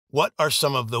What are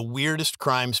some of the weirdest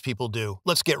crimes people do?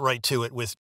 Let's get right to it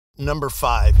with number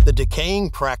 5, the decaying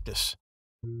practice.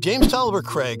 James Toliver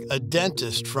Craig, a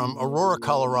dentist from Aurora,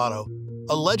 Colorado,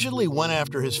 allegedly went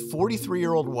after his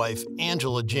 43-year-old wife,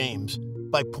 Angela James,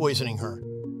 by poisoning her.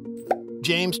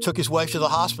 James took his wife to the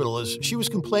hospital as she was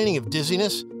complaining of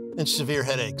dizziness and severe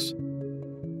headaches.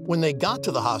 When they got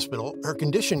to the hospital, her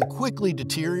condition quickly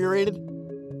deteriorated,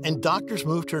 and doctors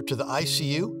moved her to the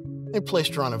ICU and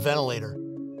placed her on a ventilator.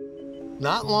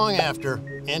 Not long after,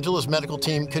 Angela's medical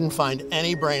team couldn't find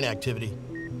any brain activity,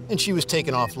 and she was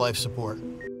taken off life support.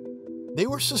 They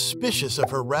were suspicious of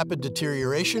her rapid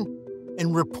deterioration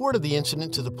and reported the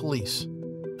incident to the police.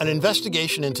 An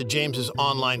investigation into James's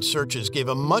online searches gave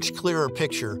a much clearer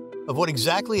picture of what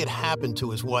exactly had happened to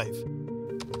his wife.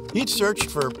 He'd searched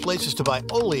for places to buy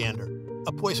oleander,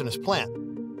 a poisonous plant,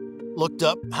 looked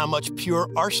up how much pure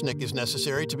arsenic is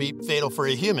necessary to be fatal for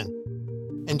a human,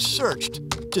 and searched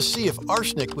to see if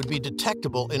arsenic would be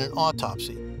detectable in an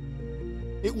autopsy.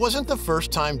 It wasn't the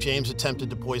first time James attempted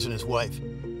to poison his wife.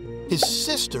 His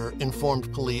sister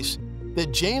informed police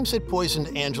that James had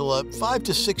poisoned Angela 5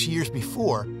 to 6 years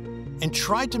before and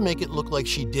tried to make it look like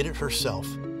she did it herself.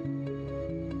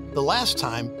 The last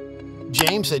time,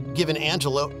 James had given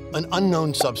Angela an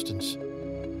unknown substance.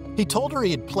 He told her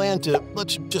he had planned to,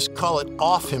 let's just call it,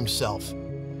 off himself.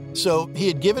 So he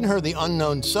had given her the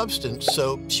unknown substance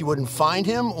so she wouldn't find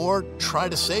him or try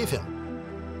to save him.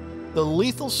 The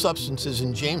lethal substances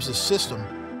in James's system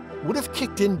would have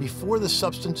kicked in before the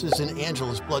substances in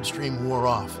Angela's bloodstream wore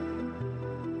off.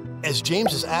 As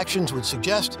James's actions would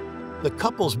suggest, the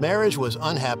couple's marriage was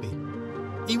unhappy.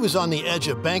 He was on the edge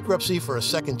of bankruptcy for a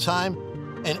second time,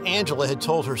 and Angela had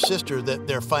told her sister that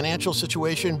their financial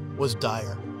situation was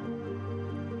dire.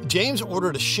 James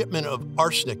ordered a shipment of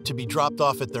arsenic to be dropped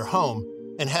off at their home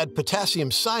and had potassium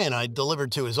cyanide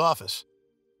delivered to his office.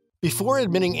 Before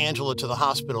admitting Angela to the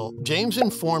hospital, James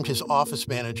informed his office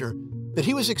manager that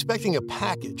he was expecting a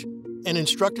package and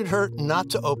instructed her not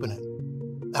to open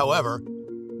it. However,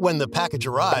 when the package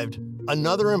arrived,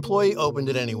 another employee opened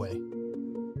it anyway.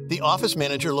 The office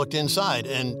manager looked inside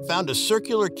and found a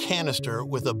circular canister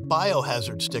with a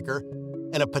biohazard sticker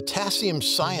and a potassium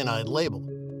cyanide label.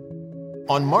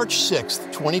 On March 6,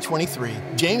 2023,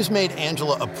 James made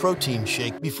Angela a protein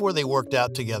shake before they worked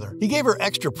out together. He gave her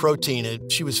extra protein as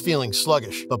she was feeling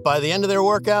sluggish, but by the end of their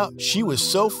workout, she was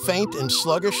so faint and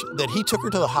sluggish that he took her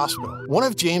to the hospital. One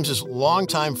of James's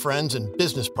longtime friends and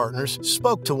business partners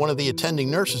spoke to one of the attending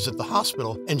nurses at the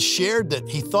hospital and shared that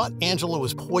he thought Angela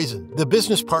was poisoned. The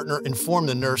business partner informed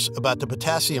the nurse about the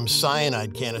potassium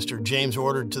cyanide canister James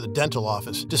ordered to the dental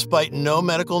office, despite no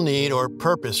medical need or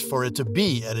purpose for it to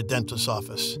be at a dentist's office.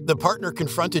 The partner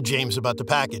confronted James about the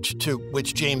package, to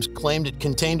which James claimed it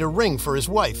contained a ring for his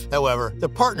wife. However, the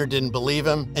partner didn't believe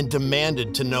him and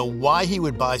demanded to know why he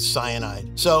would buy cyanide.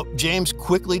 So James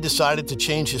quickly decided to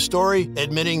change his story,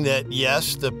 admitting that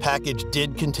yes, the package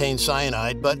did contain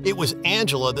cyanide, but it was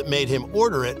Angela that made him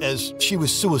order it as she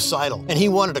was suicidal, and he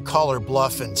wanted to call her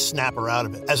bluff and snap her out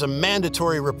of it. As a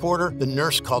mandatory reporter, the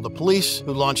nurse called the police,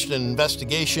 who launched an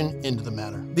investigation into the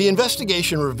matter. The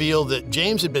investigation revealed that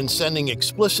James had been sending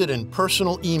explicit and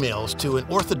personal emails to an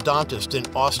orthodontist in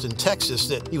Austin, Texas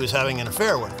that he was having an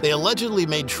affair with. They allegedly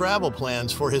made travel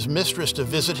plans for his mistress to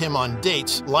visit him on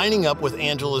dates, lining up with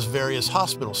Angela's various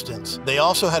hospital stints. They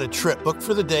also had a trip booked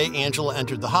for the day Angela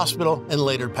entered the hospital and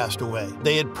later passed away.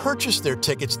 They had purchased their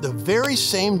tickets the very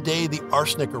same day the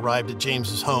arsenic arrived at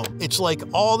James's home. It's like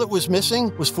all that was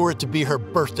missing was for it to be her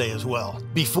birthday as well.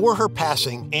 Before her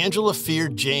passing, Angela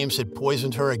feared James had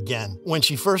poisoned her again. When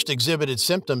she first exhibited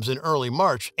symptoms in early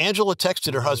March, Angela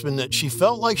texted her husband that she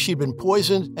felt like she'd been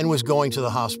poisoned and was going to the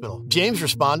hospital. James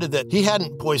responded that he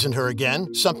hadn't poisoned her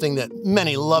again, something that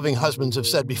many loving husbands have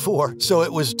said before, so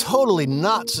it was totally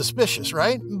not suspicious,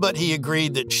 right? But he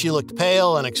agreed that she looked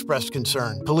pale and expressed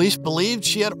concern. Police believed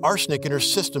she had arsenic in her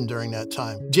system during that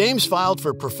time. James filed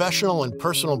for professional and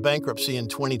personal bankruptcy in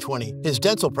 2020. His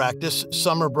dental practice,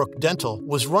 Summerbrook Dental,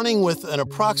 was running with an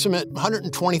approximate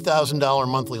 $120,000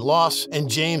 monthly loss, and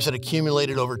James had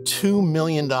accumulated over $2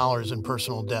 million in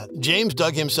personal debt. James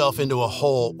dug himself into a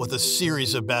hole with a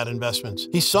series of bad investments.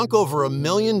 He sunk over $1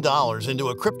 million into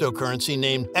a cryptocurrency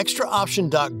named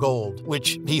extraoption.gold,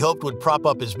 which he hoped would prop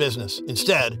up his business.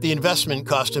 Instead, the investment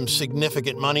cost him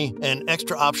significant money, and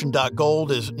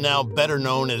extraoption.gold is now better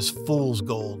known as fool's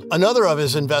gold. Another of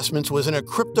his investments was in a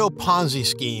crypto Ponzi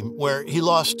scheme where he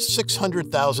lost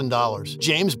 $600,000.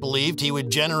 James believed he would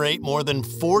generate more than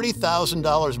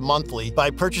 $40,000 monthly by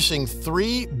purchasing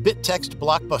 3 BitText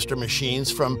Blockbuster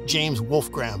machines from James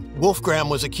Wolfgram. Wolfgram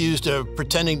was accused of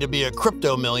pretending to be a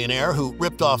crypto millionaire who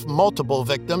ripped off multiple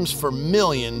victims for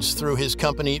millions through his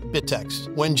company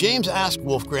BitText. When James asked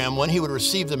Wolfgram when he would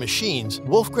receive the machines,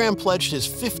 Wolfgram pledged his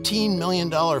 $15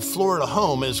 million Florida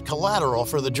home as collateral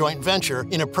for the joint venture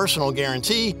in a personal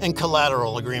guarantee and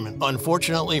collateral agreement.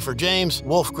 Unfortunately for James,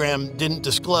 Wolfgram didn't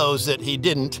disclose that he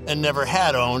didn't and never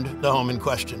had owned the home in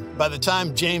question. By the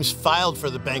time James filed for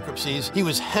the bankruptcies, he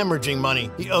was hemorrhaging money.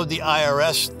 He owed the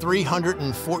IRS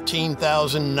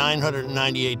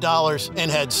 $314,998 and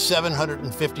had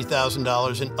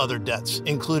 $750,000 in other debts,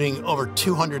 including over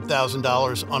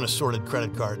 $200,000 on assorted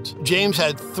credit cards. James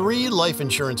had 3 life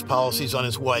insurance policies on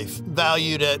his wife,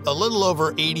 valued at a little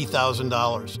over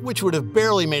 $80,000, which would have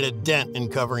barely made a dent in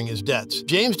covering his debts.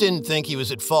 James didn't think he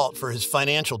was at fault for his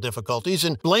financial difficulties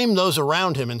and blamed those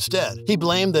around him instead. He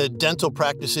blamed the dental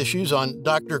practice issues on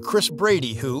Dr. Chris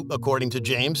Brady, who, according to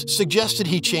James, suggested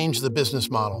he change the business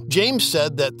model. James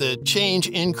said that the change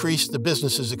increased the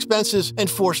business's expenses and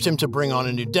forced him to bring on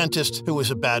a new dentist who was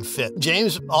a bad fit.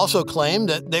 James also claimed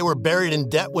that they were buried in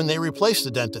debt when they replaced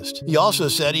the dentist. He also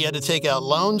said he had to take out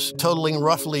loans totaling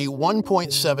roughly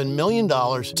 $1.7 million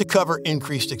to cover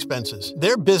increased expenses.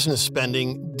 Their business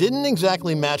spending didn't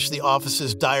exactly match the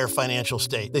office's dire financial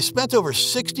state. They spent over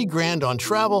 $60 grand on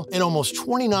travel and almost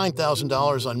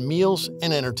 $29,000 on meals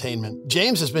and entertainment.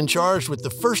 James has been charged with the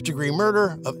first-degree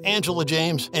murder of Angela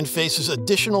James and faces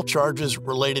additional charges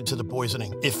related to the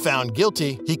poisoning. If found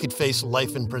guilty, he could face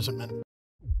life imprisonment.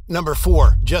 Number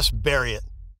 4, just bury it.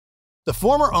 The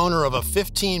former owner of a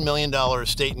 $15 million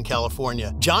estate in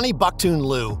California, Johnny Bocktune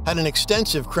Lew, had an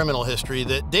extensive criminal history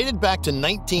that dated back to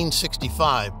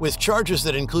 1965, with charges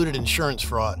that included insurance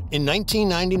fraud. In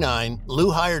 1999,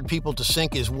 Lew hired people to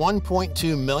sink his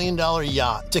 $1.2 million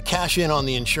yacht to cash in on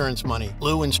the insurance money.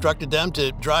 Lew instructed them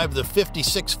to drive the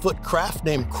 56-foot craft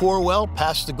named Corwel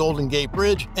past the Golden Gate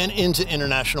Bridge and into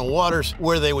international waters,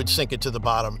 where they would sink it to the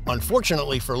bottom.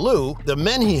 Unfortunately for Lew, the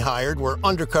men he hired were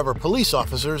undercover police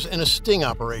officers in a sting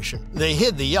operation. They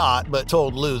hid the yacht, but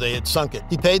told Lew they had sunk it.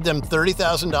 He paid them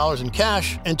 $30,000 in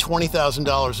cash and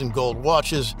 $20,000 in gold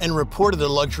watches and reported the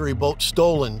luxury boat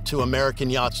stolen to American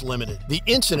Yachts Limited. The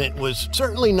incident was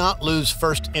certainly not Lew's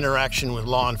first interaction with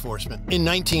law enforcement. In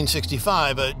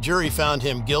 1965, a jury found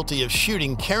him guilty of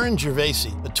shooting Karen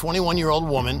Gervasi, a 21-year-old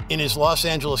woman, in his Los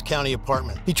Angeles County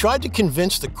apartment. He tried to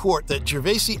convince the court that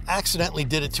Gervasi accidentally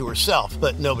did it to herself,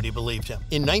 but nobody believed him.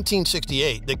 In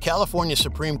 1968, the California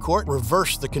Supreme Court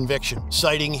reversed the conviction,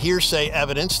 citing hearsay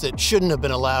evidence that shouldn't have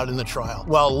been allowed in the trial.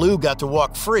 While Lew got to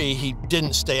walk free, he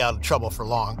didn't stay out of trouble for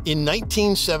long. In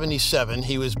 1977,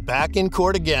 he was back in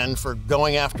court again for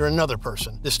going after another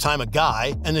person, this time a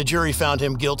guy, and the jury found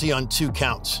him guilty on 2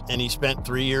 counts, and he spent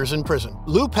 3 years in prison.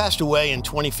 Lew passed away in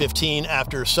 2015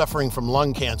 after suffering from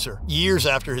lung cancer. Years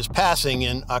after his passing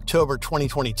in October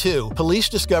 2022, police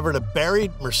discovered a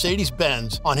buried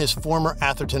Mercedes-Benz on his former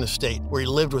Atherton estate, where he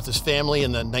lived with his family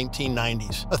in the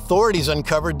 1990s. Authorities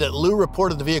uncovered that Lew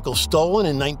reported the vehicle stolen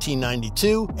in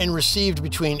 1992 and received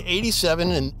between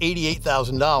 $87,000 and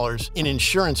 $88,000 in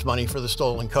insurance money for the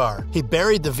stolen car. He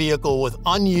buried the vehicle with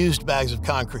unused bags of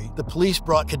concrete. The police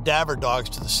brought cadaver dogs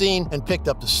to the scene and picked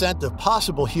up the scent of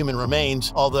possible human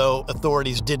remains, although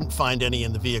authorities didn't find any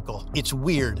in the vehicle. It's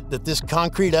weird that this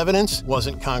concrete evidence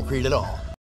wasn't concrete at all.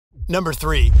 Number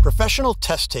 3, professional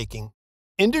test taking.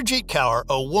 Inderjeet Kaur,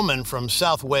 a woman from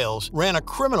South Wales, ran a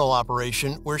criminal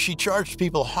operation where she charged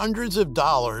people hundreds of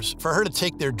dollars for her to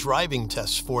take their driving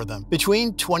tests for them.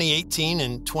 Between 2018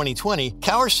 and 2020,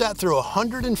 Kaur sat through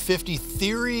 150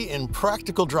 theory and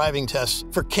practical driving tests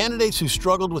for candidates who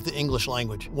struggled with the English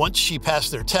language. Once she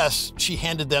passed their tests, she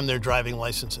handed them their driving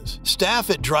licenses. Staff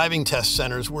at driving test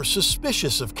centers were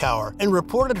suspicious of Kaur and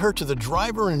reported her to the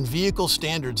Driver and Vehicle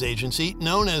Standards Agency,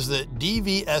 known as the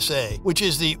DVSA, which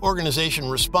is the organization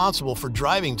responsible for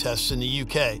driving tests in the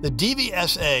UK. The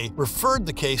DVSA referred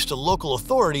the case to local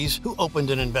authorities who opened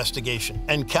an investigation.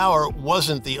 And Kaur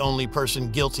wasn't the only person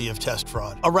guilty of test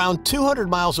fraud. Around 200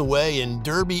 miles away in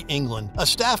Derby, England, a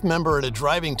staff member at a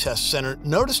driving test center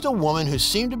noticed a woman who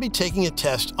seemed to be taking a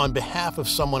test on behalf of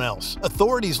someone else.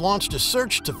 Authorities launched a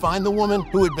search to find the woman,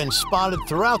 who had been spotted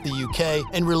throughout the UK,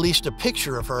 and released a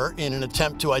picture of her in an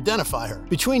attempt to identify her.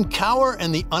 Between Kaur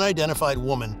and the unidentified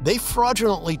woman, they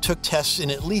fraudulently took tests arrests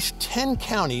in at least 10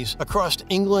 counties across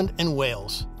England and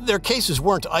Wales. Their cases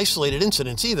weren't isolated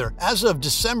incidents either. As of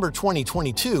December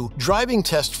 2022, driving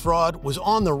test fraud was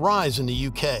on the rise in the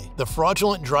UK. The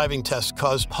fraudulent driving tests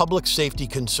caused public safety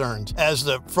concerns, as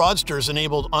the fraudsters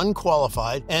enabled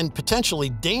unqualified and potentially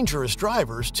dangerous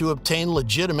drivers to obtain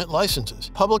legitimate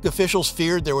licenses. Public officials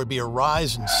feared there would be a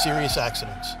rise in serious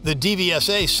accidents. The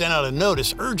DVSA sent out a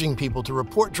notice urging people to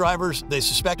report drivers they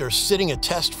suspect are sitting a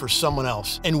test for someone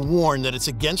else, and warned that it's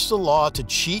against the law to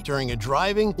cheat during a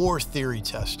driving or theory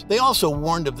test. They also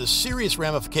warned of the serious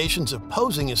ramifications of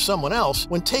posing as someone else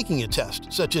when taking a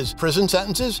test, such as prison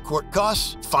sentences, court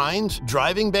costs, fines,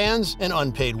 driving bans, and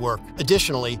unpaid work.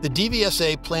 Additionally, the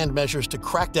DVSA planned measures to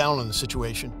crack down on the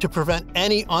situation to prevent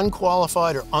any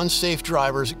unqualified or unsafe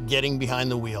drivers getting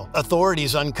behind the wheel.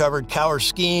 Authorities uncovered Cower's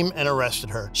scheme and arrested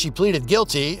her. She pleaded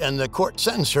guilty, and the court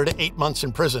sentenced her to 8 months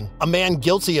in prison. A man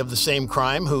guilty of the same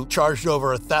crime, who charged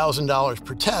over $1,000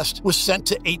 per test, was sent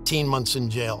to 18 months in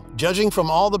jail. Judging from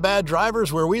all the bad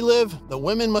drivers where we live, the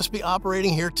women must be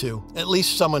operating here too. At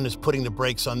least someone is putting the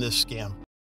brakes on this scam.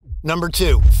 Number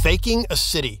 2. Faking a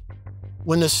city.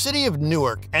 When the city of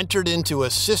Newark entered into a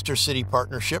sister city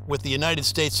partnership with the United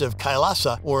States of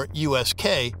Kailasa, or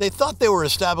USK, they thought they were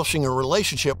establishing a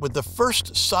relationship with the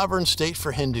first sovereign state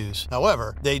for Hindus.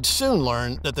 However, they'd soon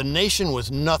learn that the nation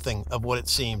was nothing of what it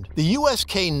seemed. The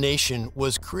USK nation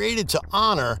was created to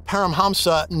honor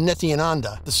Paramhamsa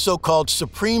Nityananda, the so-called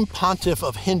Supreme Pontiff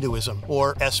of Hinduism,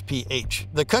 or SPH.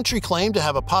 The country claimed to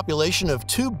have a population of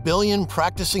 2 billion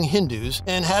practicing Hindus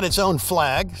and had its own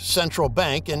flag, central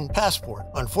bank, and passport.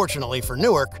 Unfortunately for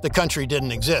Newark, the country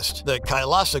didn't exist. The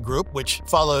Kailasa group, which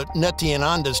followed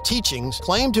Nityananda's teachings,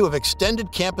 claimed to have extended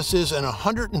campuses in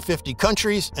 150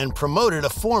 countries and promoted a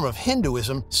form of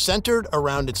Hinduism centered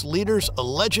around its leader's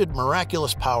alleged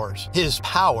miraculous powers. His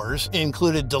powers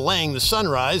included delaying the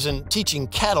sunrise and teaching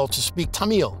cattle to speak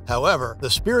Tamil. However, the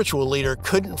spiritual leader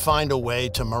couldn't find a way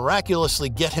to miraculously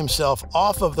get himself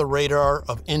off of the radar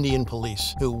of Indian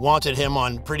police, who wanted him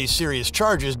on pretty serious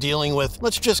charges dealing with,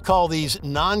 let's just call these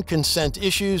non-consent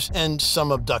issues and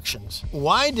some abductions.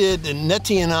 Why did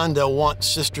Nityananda want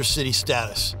sister city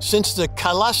status? Since the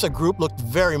Kailasa group looked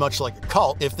very much like a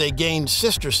cult, if they gained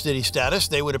sister city status,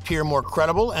 they would appear more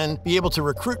credible and be able to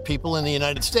recruit people in the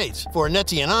United States. For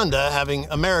Nityananda, having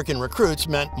American recruits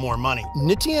meant more money.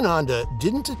 Nityananda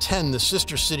didn't attend the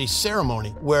sister city ceremony,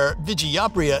 where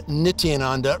Vijayapriya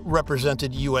Nityananda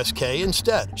represented USK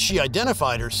instead. She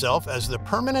identified herself as the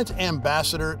permanent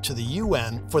ambassador to the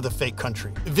UN for the fake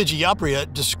country.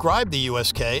 Vijayapriya described the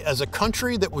USK as a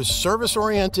country that was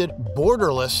service-oriented,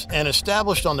 borderless, and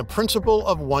established on the principle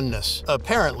of oneness.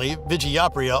 Apparently,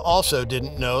 Vijayapriya also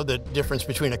didn't know the difference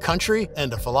between a country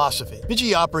and a philosophy.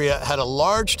 Vijayapriya had a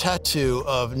large tattoo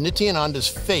of Nityananda's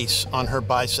face on her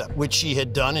bicep, which she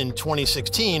had done in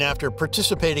 2016 after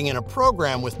participating in a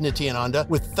program with Nityananda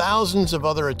with thousands of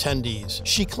other attendees.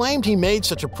 She claimed he made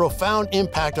such a profound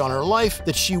impact on her life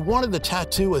that she wanted the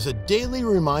tattoo as a daily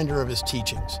reminder of his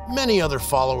teachings. Many other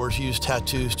followers use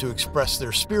tattoos to express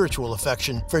their spiritual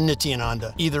affection for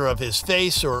Nityananda, either of his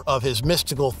face or of his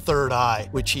mystical third eye,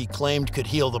 which he claimed could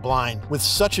heal the blind. With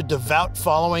such a devout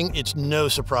following, it's no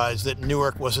surprise that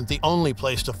Newark wasn't the only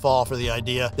place to fall for the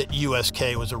idea that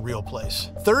USK was a real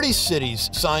place. 30 cities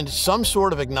signed some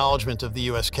sort of acknowledgement of the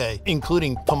USK,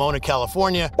 including Pomona,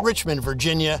 California, Richmond,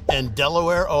 Virginia, and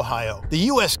Delaware, Ohio. The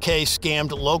USK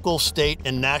scammed local, state,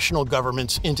 and national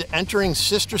governments into entering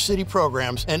sister city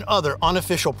programs and other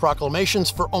unofficial proclamations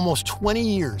for almost 20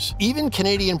 years. Even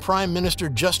Canadian Prime Minister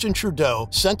Justin Trudeau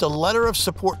sent a letter of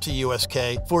support to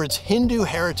USK for its Hindu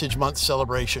Heritage Month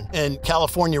celebration, and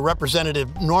California Representative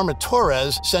Norma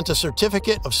Torres sent a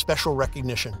certificate of special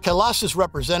recognition. Kailasa's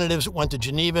representatives went to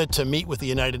Geneva to meet with the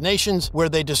United Nations, where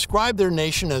they described their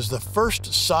nation as the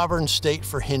first sovereign state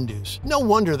for Hindus. No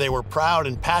wonder they were proud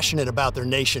and passionate about their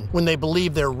nation when they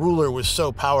believed their ruler was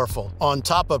so powerful. On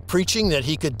top of preaching that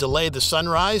he could delay the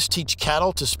sunrise, teach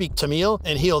cattle to speak Tamil,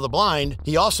 and heal the blind,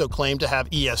 he also claimed to have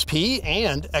ESP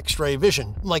and X-ray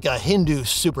vision, like a Hindu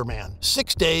Superman.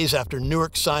 6 days after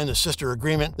Newark signed the sister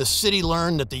agreement, the city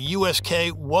learned that the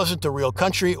USK wasn't the real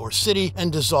country or city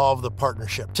and dissolved the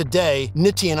partnership. Today,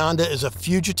 Nityananda is a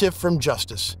fugitive from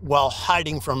justice. While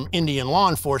hiding from Indian law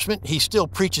enforcement, he still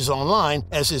preaches online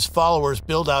as his followers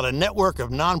build out a network of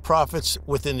nonprofits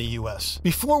within the US.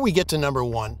 Before we get to number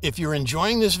 1, if you're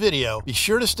enjoying this video, be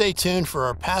sure to stay tuned for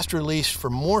our past release for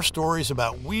more stories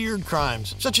about weird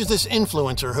crimes, such as this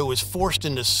influencer who was forced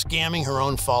into scamming her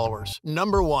own followers.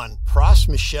 Number 1. Pras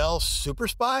Michelle Super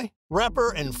Spy?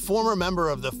 Rapper and former member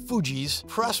of the Fugees,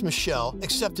 Pras Michel,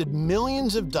 accepted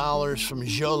millions of dollars from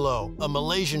Zhou Lo, a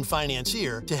Malaysian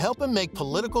financier, to help him make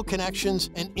political connections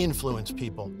and influence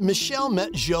people. Michel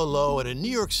met Zhou Lo at a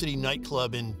New York City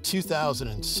nightclub in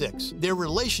 2006. Their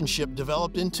relationship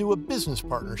developed into a business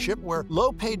partnership where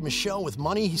Lo paid Michel with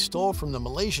money he stole from the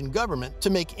Malaysian government to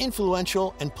make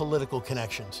influential and political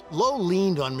connections. Lo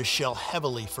leaned on Michel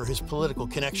heavily for his political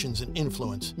connections and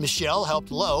influence. Michel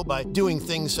helped Lo by doing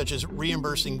things such as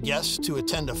reimbursing guests to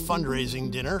attend a fundraising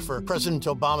dinner for President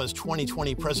Obama's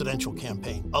 2020 presidential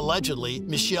campaign. Allegedly,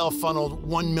 Michel funneled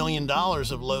 $1 million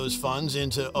of Lo's funds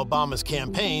into Obama's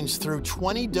campaigns through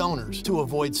 20 donors to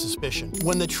avoid suspicion.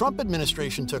 When the Trump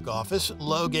administration took office,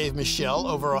 Lo gave Michel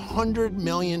over $100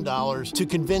 million to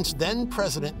convince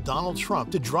then-President Donald Trump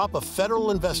to drop a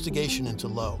federal investigation into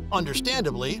Lo.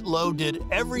 Understandably, Lo did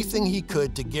everything he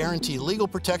could to guarantee legal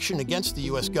protection against the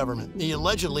U.S. government. He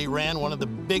allegedly ran one of the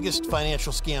biggest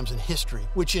financial scams in history,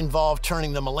 which involved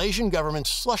turning the Malaysian government's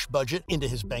slush budget into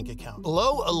his bank account.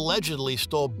 Lo allegedly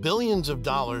stole billions of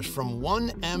dollars from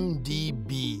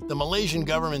 1MDB, the Malaysian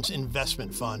government's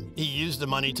investment fund. He used the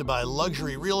money to buy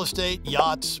luxury real estate,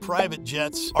 yachts, private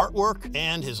jets, artwork,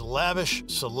 and his lavish,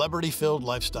 celebrity-filled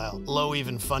lifestyle. Lo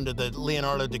even funded the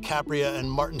Leonardo DiCaprio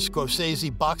and Martin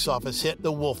Scorsese box office hit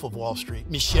The Wolf of Wall Street.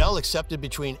 Michel accepted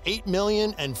between $8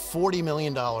 million and $40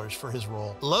 million for his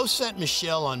role. Lo sent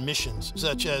Michel on missions,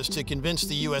 such as to convince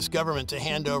the U.S. government to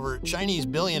hand over Chinese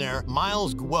billionaire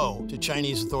Miles Guo to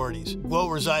Chinese authorities.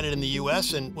 Guo resided in the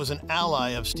U.S. and was an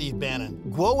ally of Steve Bannon.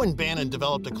 Guo and Bannon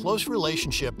developed a close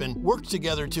relationship and worked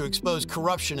together to expose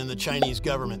corruption in the Chinese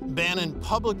government. Bannon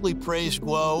publicly praised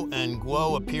Guo, and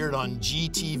Guo appeared on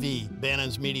GTV,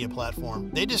 Bannon's media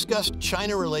platform. They discussed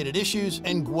China-related issues,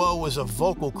 and Guo was a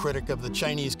vocal critic of the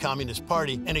Chinese Communist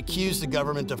Party and accused the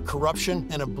government of corruption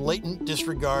and a blatant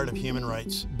disregard of human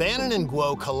rights. Bannon and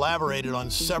Guo collaborated on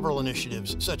several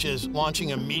initiatives, such as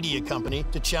launching a media company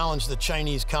to challenge the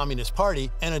Chinese Communist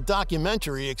Party and a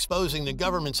documentary exposing the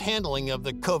government's handling of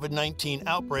the COVID-19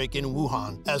 outbreak in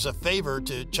Wuhan. As a favor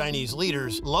to Chinese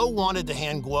leaders, Lo wanted to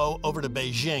hand Guo over to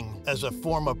Beijing as a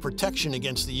form of protection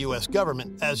against the U.S.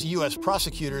 government, as U.S.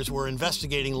 prosecutors were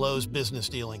investigating Lo's business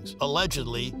dealings.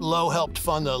 Allegedly, Lo helped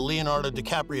fund the Leonardo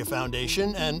DiCaprio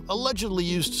Foundation and allegedly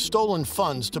used stolen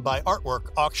funds to buy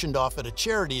artwork auctioned off at a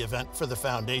charity event for the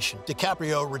foundation.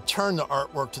 DiCaprio returned the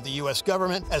artwork to the U.S.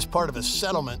 government as part of a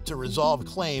settlement to resolve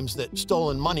claims that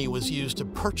stolen money was used to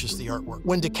purchase the artwork.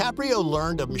 When DiCaprio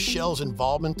learned of Michel's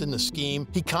involvement in the scheme,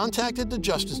 he contacted the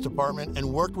Justice Department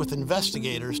and worked with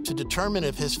investigators to determine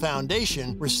if his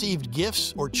foundation received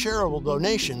gifts or charitable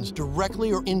donations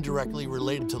directly or indirectly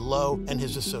related to Lo and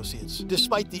his associates.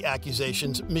 Despite the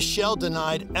accusations, Michel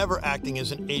denied ever acting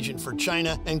as an agent for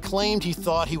China and claimed he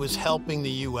thought he was helping the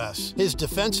U.S. His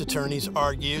defense attorneys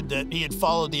argued that he had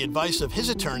followed the advice of his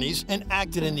attorneys and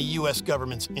acted in the U.S.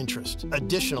 government's interest.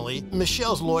 Additionally,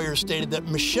 Michel's lawyer stated that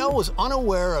Michel was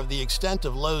unaware of the extent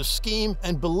of Lo's scheme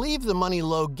and believed the money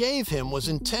Lo gave him was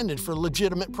intended for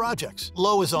legitimate projects.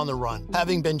 Lo is on the run,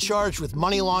 having been charged with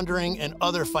money laundering and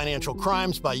other financial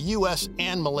crimes by U.S.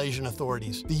 and Malaysian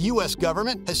authorities. The U.S.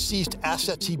 government has seized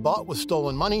assets he bought with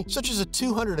stolen money, such as a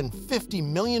 $250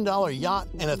 million yacht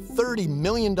and a $30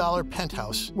 million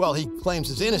penthouse. While he claims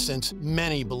his innocence,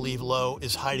 many believe Lo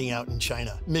is hiding out in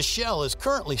China. Michel is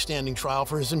currently standing trial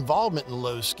for his involvement in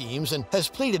Lo's schemes and has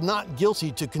pleaded not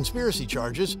guilty to conspiracy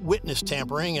charges, witness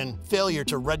tampering, and failure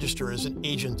to register as an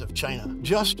agent of China.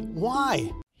 Just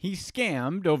why? He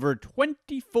scammed over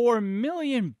 $24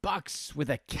 million with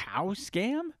a cow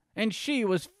scam? And she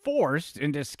was forced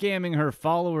into scamming her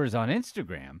followers on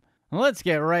Instagram. Let's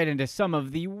get right into some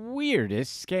of the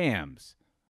weirdest scams.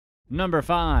 Number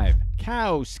 5.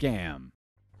 Cow scam.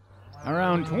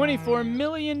 Around $24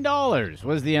 million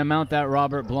was the amount that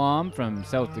Robert Blom from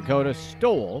South Dakota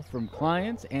stole from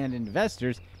clients and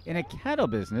investors in a cattle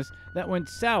business that went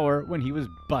sour when he was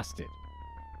busted.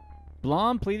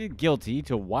 Blom pleaded guilty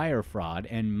to wire fraud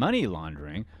and money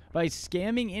laundering by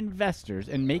scamming investors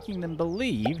and making them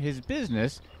believe his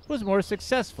business was more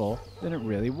successful than it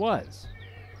really was.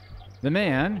 The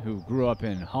man, who grew up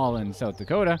in Holland, South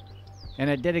Dakota, and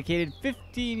had dedicated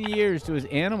 15 years to his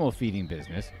animal feeding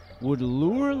business, would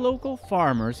lure local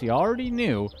farmers he already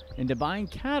knew into buying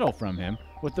cattle from him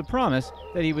with the promise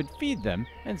that he would feed them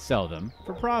and sell them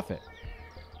for profit.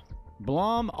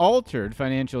 Blom altered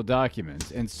financial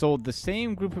documents and sold the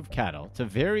same group of cattle to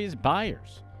various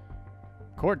buyers.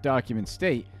 Court documents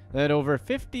state that over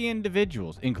 50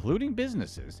 individuals, including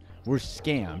businesses, were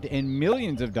scammed and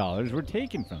millions of dollars were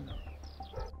taken from them.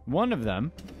 One of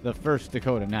them, the First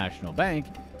Dakota National Bank,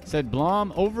 said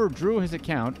Blom overdrew his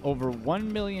account over $1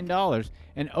 million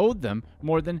and owed them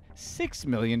more than $6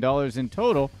 million in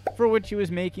total, for which he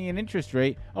was making an interest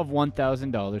rate of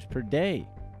 $1,000 per day.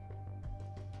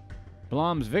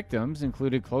 Blom's victims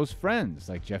included close friends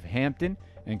like Jeff Hampton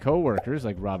and co-workers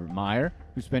like Robert Meyer,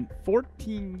 who spent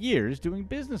 14 years doing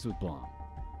business with Blom.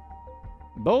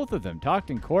 Both of them talked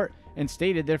in court and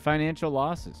stated their financial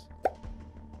losses.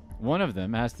 One of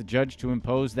them asked the judge to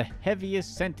impose the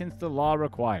heaviest sentence the law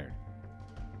required.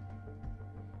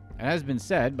 It has been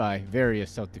said by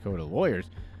various South Dakota lawyers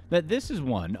that this is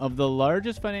one of the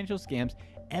largest financial scams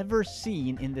ever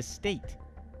seen in the state.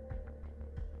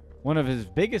 One of his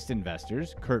biggest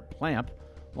investors, Kurt Plamp,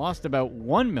 lost about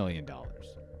 $1 million.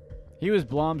 He was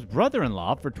Blom's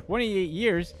brother-in-law for 28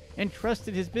 years and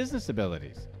trusted his business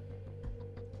abilities.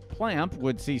 Plamp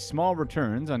would see small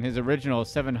returns on his original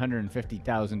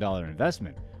 $750,000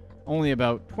 investment, only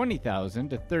about $20,000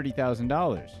 to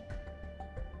 $30,000.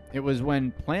 It was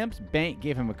when Plamp's bank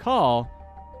gave him a call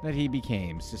that he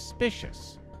became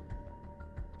suspicious.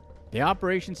 The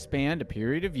operation spanned a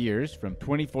period of years from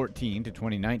 2014 to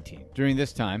 2019. During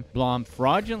this time, Blom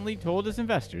fraudulently told his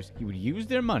investors he would use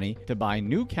their money to buy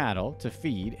new cattle to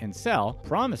feed and sell,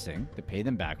 promising to pay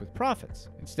them back with profits.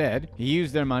 Instead, he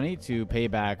used their money to pay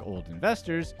back old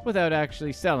investors without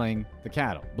actually selling the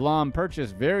cattle. Blom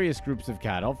purchased various groups of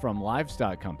cattle from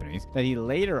livestock companies that he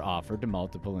later offered to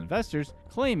multiple investors,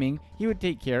 claiming he would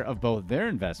take care of both their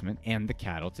investment and the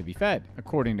cattle to be fed.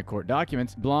 According to court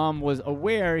documents, Blom was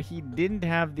aware he didn't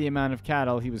have the amount of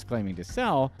cattle he was claiming to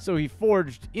sell, so he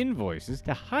forged invoices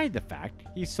to hide the fact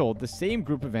he sold the same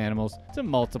group of animals to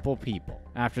multiple people.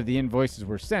 After the invoices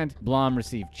were sent, Blom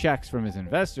received checks from his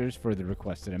investors for the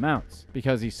requested amounts.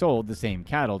 Because he sold the same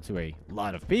cattle to a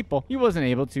lot of people, he wasn't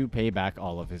able to pay back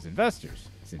all of his investors,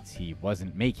 since he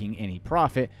wasn't making any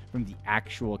profit from the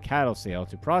actual cattle sale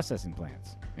to processing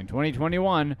plants. In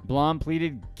 2021, Blom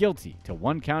pleaded guilty to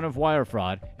 1 count of wire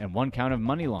fraud and 1 count of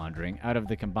money laundering out of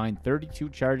the combined 32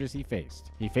 charges he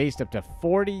faced. He faced up to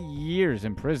 40 years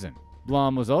in prison.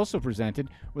 Blom was also presented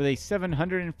with a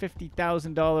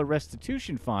 $750,000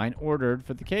 restitution fine ordered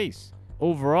for the case.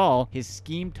 Overall, his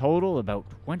scheme totaled about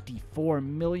 $24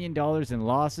 million in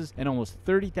losses and almost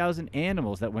 30,000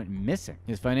 animals that went missing.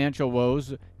 His financial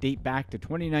woes date back to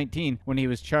 2019 when he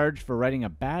was charged for writing a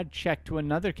bad check to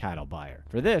another cattle buyer.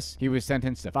 For this, he was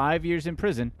sentenced to 5 years in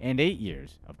prison and 8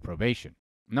 years of probation.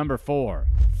 Number 4.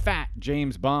 Fat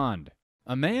James Bond.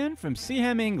 A man from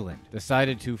Seaham, England,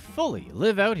 decided to fully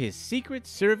live out his Secret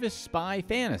Service spy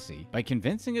fantasy by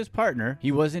convincing his partner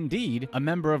he was indeed a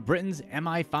member of Britain's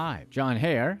MI5. John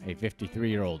Hare, a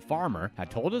 53-year-old farmer, had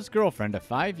told his girlfriend of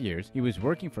 5 years he was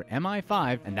working for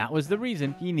MI5, and that was the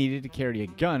reason he needed to carry a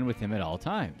gun with him at all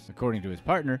times. According to his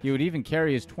partner, he would even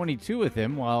carry his .22 with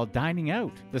him while dining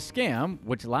out. The scam,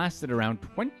 which lasted around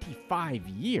 25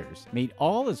 years, made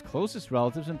all his closest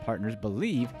relatives and partners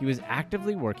believe he was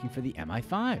actively working for the MI5.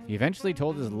 He eventually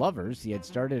told his lovers he had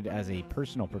started as a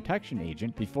personal protection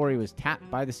agent before he was tapped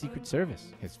by the Secret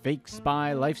Service. His fake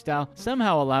spy lifestyle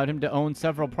somehow allowed him to own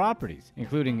several properties,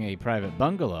 including a private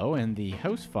bungalow and the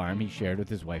house farm he shared with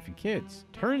his wife and kids.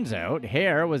 Turns out,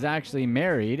 Hare was actually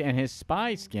married, and his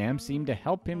spy scam seemed to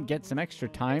help him get some extra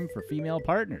time for female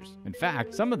partners. In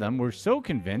fact, some of them were so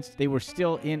convinced they were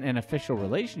still in an official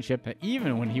relationship that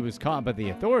even when he was caught by the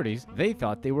authorities, they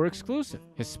thought they were exclusive.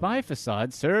 His spy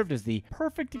facade served as the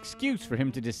perfect excuse for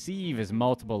him to deceive his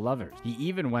multiple lovers. He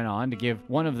even went on to give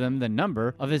one of them the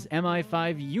number of his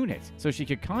MI5 unit so she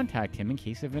could contact him in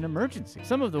case of an emergency.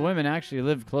 Some of the women actually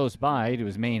lived close by to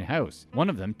his main house, one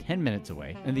of them 10 minutes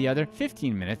away and the other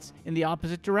 15 minutes in the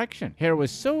opposite direction. Hare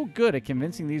was so good at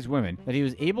convincing these women that he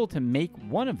was able to make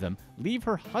one of them leave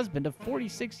her husband of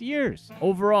 46 years.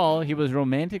 Overall, he was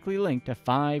romantically linked to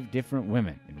 5 different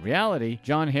women. In reality,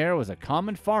 John Hare was a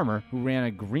common farmer who ran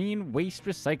a green waste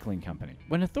recycling company.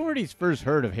 When authorities first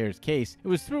heard of Hare's case, it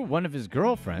was through one of his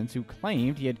girlfriends who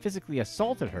claimed he had physically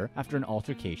assaulted her after an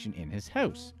altercation in his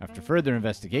house. After further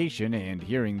investigation and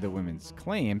hearing the women's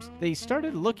claims, they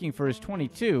started looking for his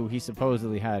 .22 he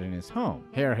supposedly had in his home.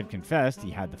 Hare had confessed he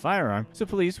had the firearm, so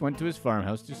police went to his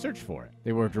farmhouse to search for it.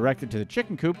 They were directed to the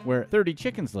chicken coop where 30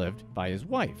 chickens lived by his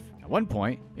wife. At one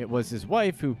point, it was his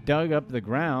wife who dug up the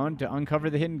ground to uncover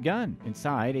the hidden gun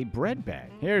inside a bread bag.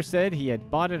 Hare said he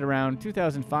had bought it around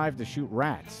 2005 to shoot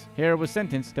rats. Hare was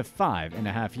sentenced to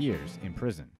 5.5 years in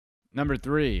prison. Number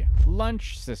 3.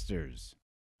 Lunch Sisters.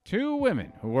 Two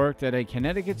women who worked at a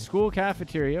Connecticut school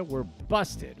cafeteria were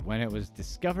busted when it was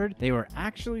discovered they were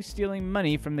actually stealing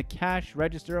money from the cash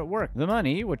register at work. The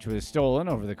money, which was stolen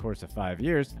over the course of 5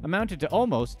 years, amounted to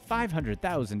almost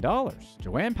 $500,000.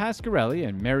 Joanne Pasquarelli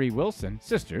and Mary Wilson,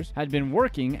 sisters, had been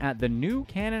working at the New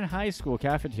Canaan High School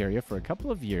cafeteria for a couple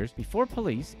of years before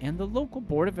police and the local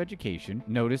Board of Education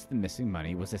noticed the missing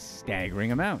money was a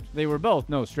staggering amount. They were both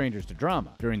no strangers to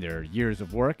drama. During their years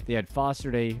of work, they had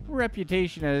fostered a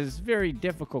reputation as very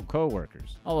difficult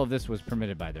co-workers. All of this was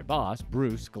permitted by their boss,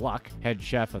 Bruce Gluck, head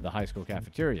chef of the high school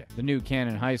cafeteria. The New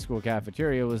Canaan High School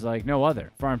cafeteria was like no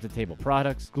other. Farm-to-table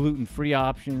products, gluten-free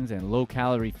options, and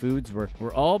low-calorie foods were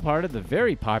all part of the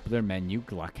very popular menu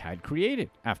Gluck had created.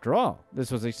 After all,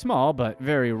 this was a small but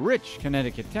very rich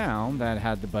Connecticut town that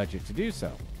had the budget to do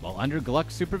so. While under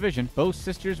Gluck's supervision, both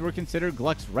sisters were considered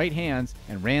Gluck's right hands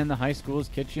and ran the high school's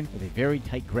kitchen with a very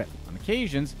tight grip. On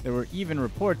occasions, there were even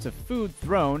reports of food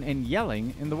thrown and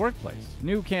yelling in the workplace.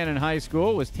 New Canaan High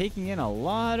School was taking in a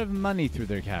lot of money through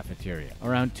their cafeteria,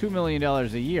 around $2 million a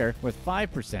year, with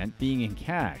 5% being in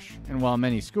cash. And while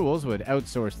many schools would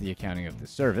outsource the accounting of the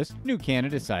service, New Canaan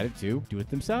decided to do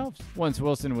it themselves. Once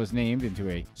Wilson was named into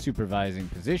a supervising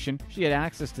position, she had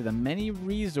access to the many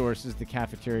resources the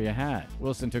cafeteria had.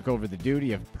 Wilson took over the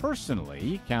duty of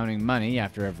personally counting money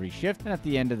after every shift, and at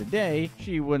the end of the day,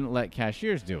 she wouldn't let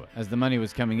cashiers do it. As the money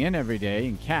was coming in every day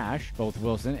in cash, both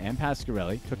Wilson and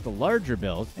Pasquarelli took the larger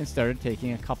bills and started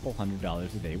taking a couple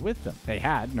 $100s a day with them. They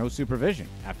had no supervision.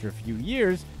 After a few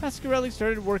years, Pasquarelli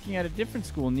started working at a different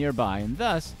school nearby, and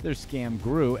thus their scam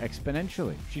grew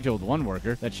exponentially. She told one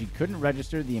worker that she couldn't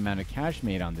register the amount of cash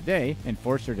made on the day and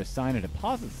forced her to sign a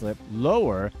deposit slip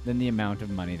lower than the amount of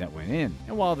money that went in.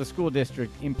 And while the school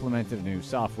district implemented new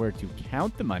software to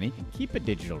count the money and keep a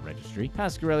digital registry,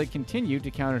 Pasquarelli continued to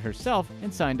count it herself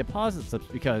and sign deposit slips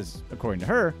because, according to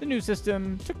her, the new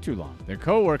system took too long. Their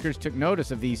co-workers took notice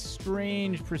of these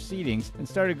strange proceedings and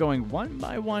started going one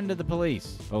by one to the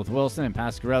police. Both Wilson and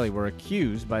Pasquarelli were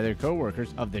accused by their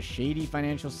co-workers of the shady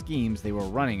financial schemes they were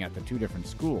running at the two different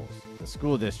schools. The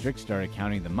school district started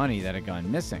counting the money that had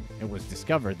gone missing. It was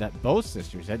discovered that both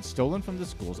sisters had stolen from the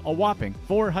schools a whopping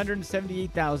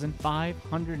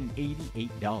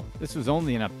 $478,588. This was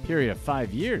only in a period of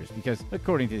 5 years because,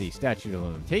 according to the statute of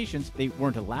limitations, they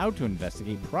weren't allowed to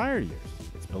investigate prior years.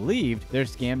 It's believed their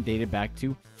scam dated back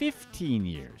to 15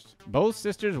 years. Both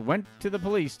sisters went to the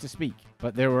police to speak,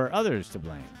 but there were others to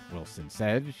blame. Wilson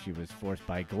said she was forced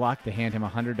by Gluck to hand him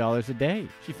 $100 a day.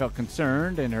 She felt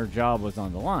concerned and her job was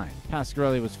on the line.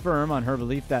 Pasquarelli was firm on her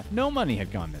belief that no money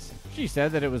had gone missing. She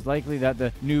said that it was likely that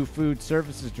the new food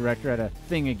services director had a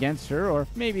thing against her, or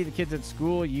maybe the kids at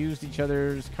school used each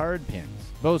other's card pins.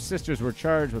 Both sisters were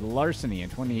charged with larceny in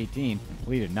 2018 and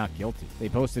pleaded not guilty. They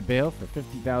posted bail for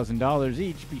 $50,000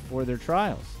 each before their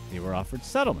trials. They were offered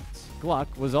settlements. Gluck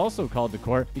was also called to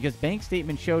court because bank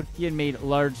statements showed he had made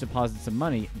large deposits of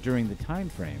money during the time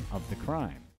frame of the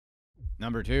crime.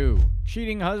 Number 2.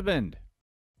 Cheating husband.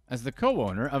 As the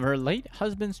co-owner of her late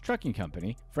husband's trucking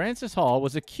company, Frances Hall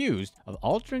was accused of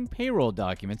altering payroll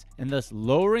documents and thus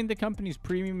lowering the company's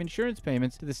premium insurance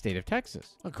payments to the state of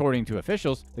Texas. According to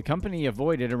officials, the company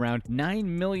avoided around $9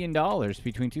 million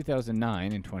between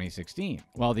 2009 and 2016.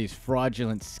 While these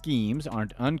fraudulent schemes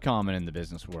aren't uncommon in the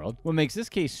business world, what makes this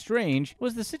case strange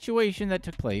was the situation that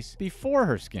took place before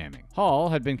her scamming. Hall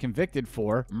had been convicted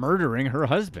for murdering her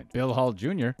husband, Bill Hall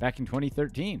Jr., back in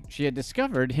 2013. She had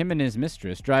discovered him and his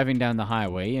mistress driving down the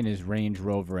highway in his Range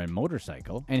Rover and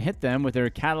motorcycle and hit them with her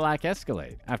Cadillac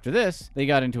Escalade. After this, they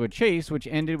got into a chase which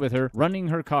ended with her running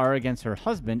her car against her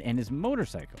husband and his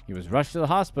motorcycle. He was rushed to the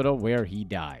hospital where he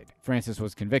died. Frances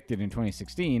was convicted in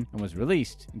 2016 and was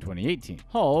released in 2018.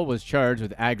 Hall was charged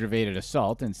with aggravated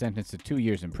assault and sentenced to 2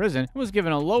 years in prison and was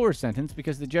given a lower sentence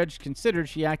because the judge considered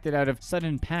she acted out of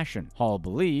sudden passion. Hall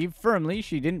believed firmly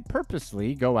she didn't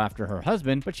purposely go after her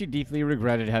husband, but she deeply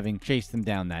regretted having chased him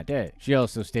down that day. She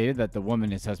also stated that the woman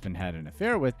his husband had an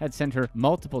affair with had sent her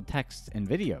multiple texts and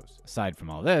videos. Aside from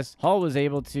all this, Hall was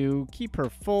able to keep her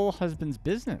full husband's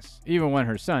business, even when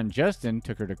her son Justin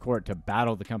took her to court to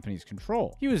battle the company's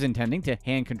control. He was intending to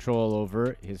hand control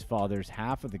over his father's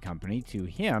half of the company to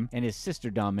him and his sister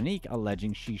Dominique,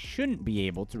 alleging she shouldn't be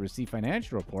able to receive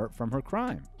financial report from her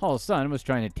crime. Hall's son was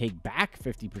trying to take back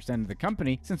 50% of the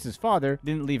company since his father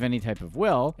didn't leave any type of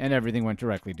will and everything went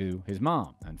directly to his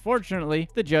mom. Unfortunately,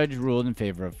 the judge ruled in favor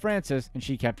favor of Frances, and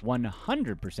she kept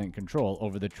 100% control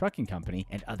over the trucking company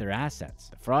and other assets.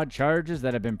 The fraud charges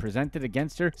that have been presented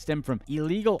against her stem from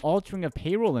illegal altering of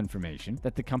payroll information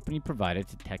that the company provided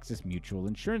to Texas Mutual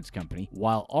Insurance Company,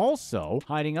 while also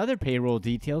hiding other payroll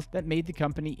details that made the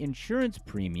company insurance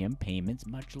premium payments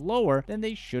much lower than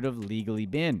they should have legally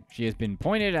been. She has been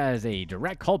pointed as a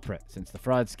direct culprit since the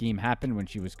fraud scheme happened when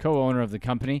she was co-owner of the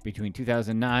company between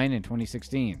 2009 and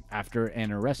 2016. After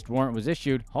an arrest warrant was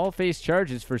issued, Hall faced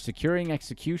charges for securing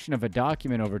execution of a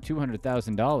document over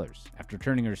 $200,000. After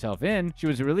turning herself in, she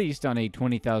was released on a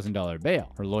 $20,000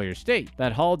 bail. Her lawyers state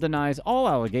that Hall denies all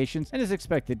allegations and is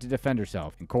expected to defend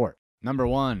herself in court. Number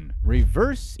 1.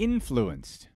 Reverse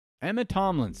influenced. Emma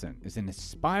Tomlinson is an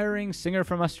aspiring singer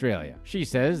from Australia. She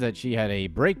says that she had a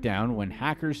breakdown when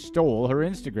hackers stole her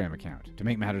Instagram account. To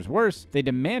make matters worse, they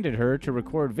demanded her to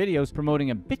record videos promoting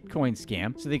a Bitcoin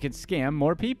scam so they could scam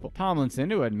more people.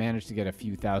 Tomlinson, who had managed to get a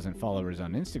few thousand followers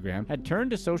on Instagram, had turned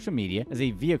to social media as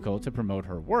a vehicle to promote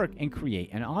her work and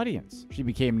create an audience. She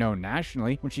became known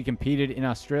nationally when she competed in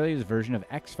Australia's version of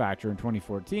X Factor in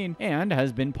 2014 and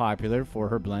has been popular for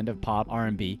her blend of pop,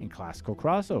 R&B, and classical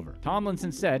crossover.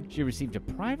 Tomlinson said she received a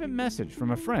private message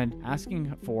from a friend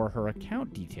asking for her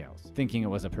account details. Thinking it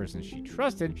was a person she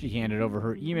trusted, she handed over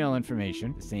her email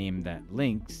information, the same that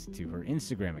links to her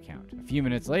Instagram account. A few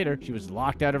minutes later, she was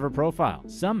locked out of her profile.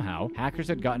 Somehow, hackers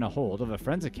had gotten a hold of a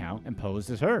friend's account and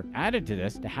posed as her. Added to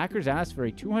this, the hackers asked for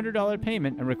a $200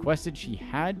 payment and requested she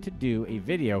had to do a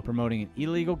video promoting an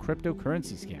illegal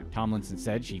cryptocurrency scam. Tomlinson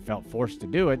said she felt forced to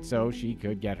do it so she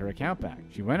could get her account back.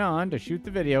 She went on to shoot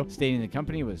the video, stating the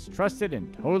company was trusted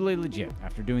and totally legit.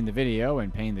 After doing the video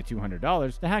and paying the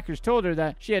 $200, the hackers told her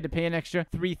that she had to pay an extra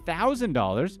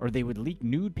 $3,000 or they would leak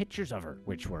nude pictures of her,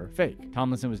 which were fake.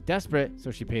 Tomlinson was desperate, so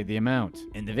she paid the amount.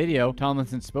 In the video,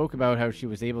 Tomlinson spoke about how she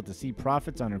was able to see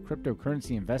profits on her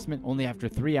cryptocurrency investment only after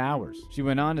 3 hours. She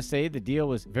went on to say the deal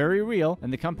was very real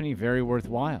and the company very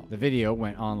worthwhile. The video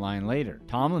went online later.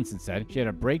 Tomlinson said she had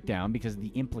a breakdown because of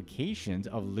the implications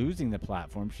of losing the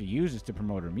platform she uses to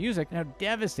promote her music and how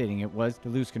devastating it was to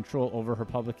lose control over her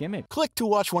public image. Click to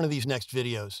watch one of these next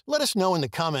videos. Let us know in the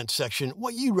comments section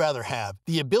what you'd rather have,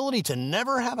 the ability to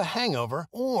never have a hangover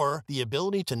or the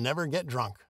ability to never get drunk.